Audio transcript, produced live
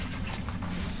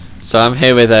So I'm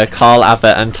here with Carl,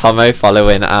 Abbott and Tomo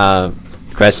following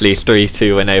Gresley's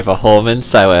 3-2 win over Haughmond.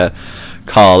 So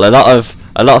Carl, a lot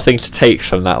of things to take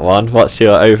from that one. What's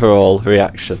your overall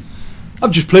reaction?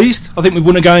 I'm just pleased. I think we've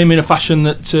won a game in a fashion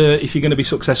that if you're going to be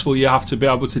successful, you have to be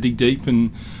able to dig deep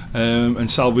and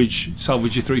salvage your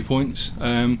 3 points.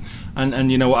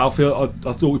 And you know what, I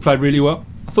thought we played really well.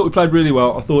 I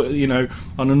thought,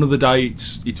 on another day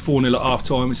it's 4-0 at half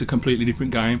time. It's a completely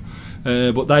different game.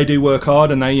 But they do work hard,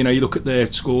 and you look at their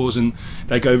scores, and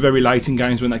they go very late in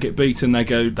games when they get beaten. They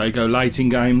go late in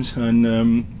games,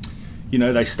 and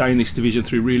they stay in this division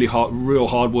through real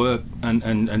hard work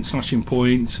and smashing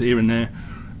points here and there.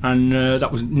 And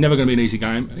that was never going to be an easy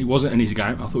game. It wasn't an easy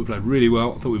game. I thought we played really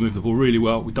well. I thought we moved the ball really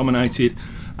well. We dominated,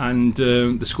 and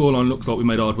the scoreline looked like we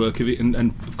made hard work of it. And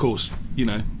of course,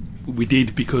 we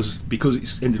did because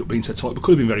it's ended up being so tight. But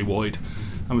could have been very wide,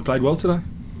 and we played well today.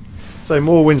 So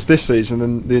more wins this season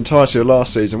than the entirety of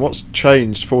last season. What's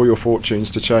changed for your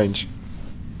fortunes to change?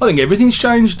 I think everything's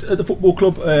changed at the football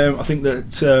club. I think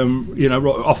that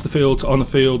right off the field to on the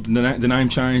field, the name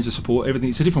change, the support, everything.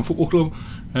 It's a different football club.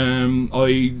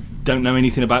 I don't know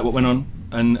anything about what went on,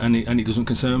 and it doesn't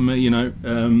concern me.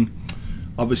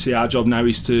 Obviously, our job now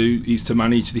is to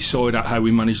manage this side out how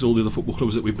we managed all the other football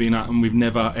clubs that we've been at, and we've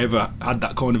never ever had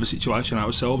that kind of a situation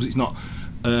ourselves. It's not.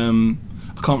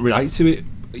 I can't relate to it.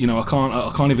 I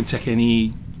can't even take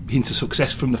any hint of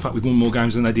success from the fact we've won more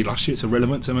games than they did last year. It's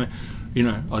irrelevant to me.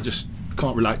 I just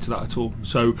can't relate to that at all.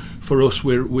 So for us,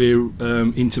 we're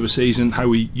into a season how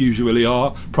we usually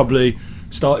are. Probably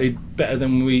started better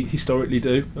than we historically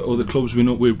do at other clubs. We're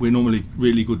normally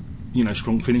really good,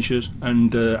 strong finishers,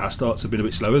 and our starts have been a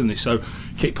bit slower than this. So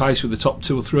keep pace with the top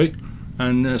 2 or 3,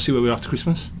 and see where we are after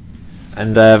Christmas.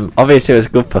 And obviously it was a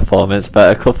good performance,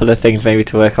 but a couple of things maybe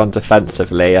to work on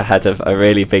defensively ahead of a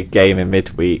really big game in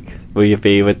midweek. Will you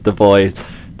be with the boys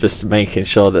just making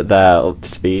sure that they're up to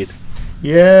speed?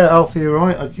 Yeah, Alfie, you're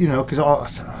right.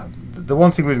 Because the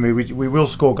one thing with me, we will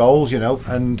score goals,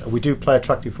 and we do play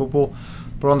attractive football.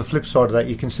 But on the flip side of that,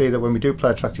 you can see that when we do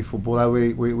play attractive football,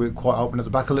 we're quite open at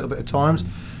the back a little bit at times.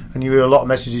 And you hear a lot of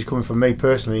messages coming from me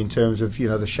personally in terms of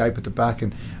the shape at the back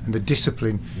and the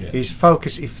discipline. Is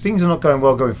focus. If things are not going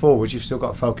well going forwards, you've still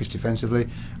got to focus defensively.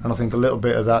 And I think a little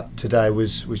bit of that today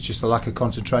was just a lack of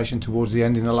concentration towards the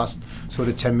end in the last sort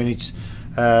of 10 minutes.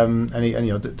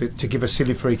 To give a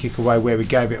silly free kick away where we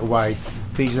gave it away.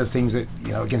 These are the things that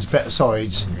against better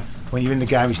sides. When you're in the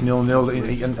game, it's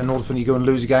 0-0, and all of a sudden you go and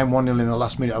lose a game 1-0 in the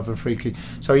last minute over a free kick.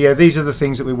 So these are the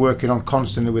things that we're working on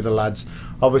constantly with the lads.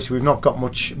 Obviously, we've not got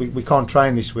much. We can't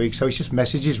train this week, so it's just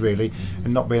messages really,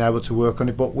 and not being able to work on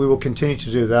it. But we will continue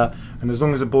to do that, and as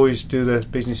long as the boys do the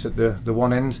business at the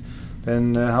one end,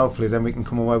 then hopefully we can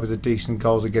come away with a decent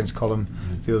goals against Column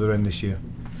the other end this year.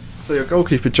 So your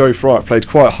goalkeeper Joe Fright played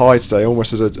quite high today,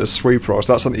 almost as a sweeper. Was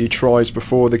that something you tried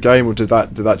before the game, or did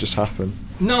that just happen?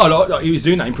 No, he was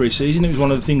doing that in pre-season. It was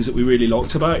one of the things that we really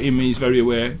liked about him. He's very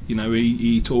aware.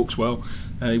 He talks well.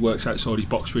 He works outside his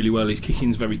box really well. His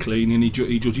kicking's very clean, and he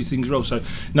judges things well. So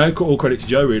all credit to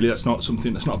Joe. Really, that's not a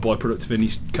byproduct of any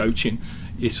coaching.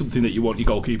 It's something that you want your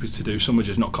goalkeepers to do. Some are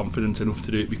just not confident enough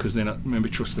to do it because they're not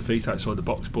trust the feet outside the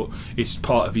box. But it's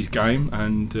part of his game,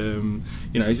 and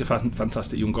he's a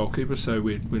fantastic young goalkeeper. So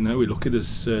we look at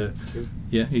as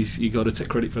he's got to take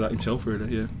credit for that himself.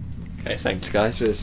 Really, yeah. Okay, thanks guys. Cheers.